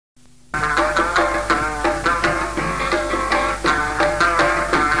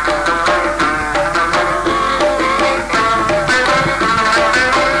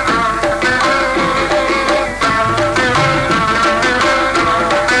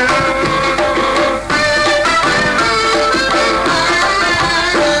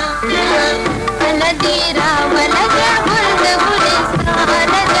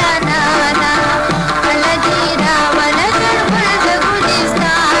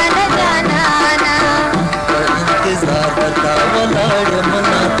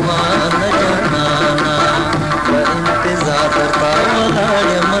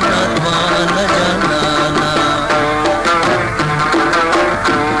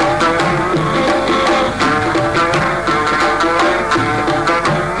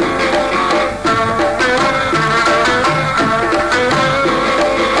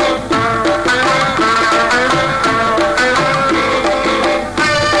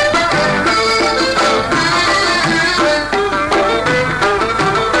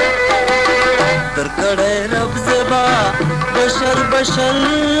بشر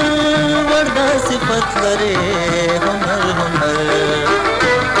وردا صفت لري هنر هنر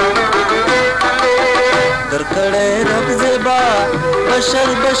درکړې رب زبا بشر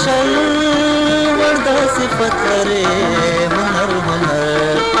بشر وردا صفت لري هنر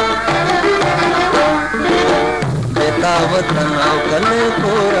هنر بیتا وطن او کله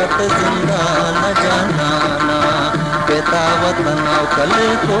کورت زندان جانانا بیتا وطن او کله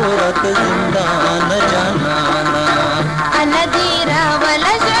کورت زندان جانانا الذي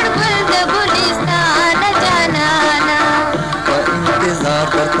راولا جړګل د ګلستان جانانا په انتظار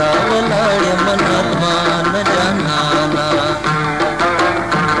کرتا ولاړ مناتمان جانانا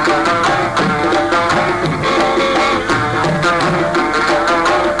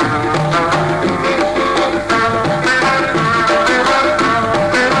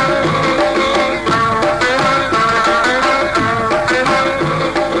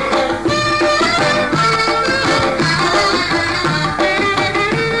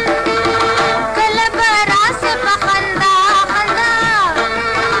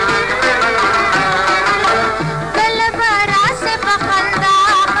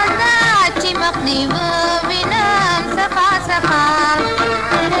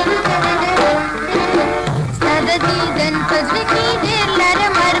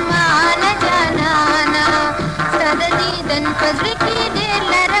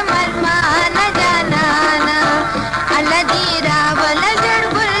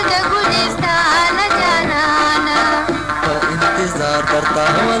करता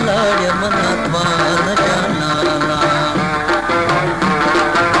वलाड़ मनत्वान जानाना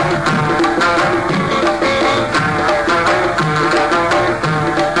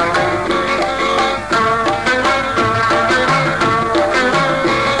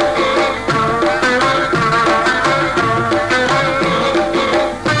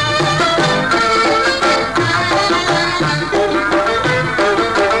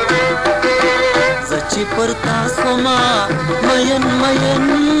زچی پرتا سما مین مین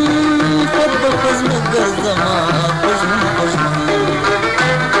پد بفزن گرزما پجمن پجمن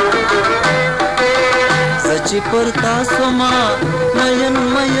زچی پرتا سما مین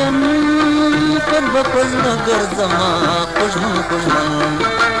مین پد بفزن گرزما پجمن پجمن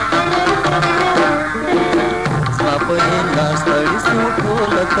زما په لاس تړي سو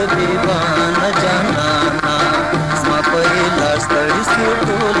ټول طبيبان جانانا زما په لاس تړي سو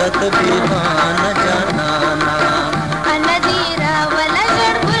ټول طبيبان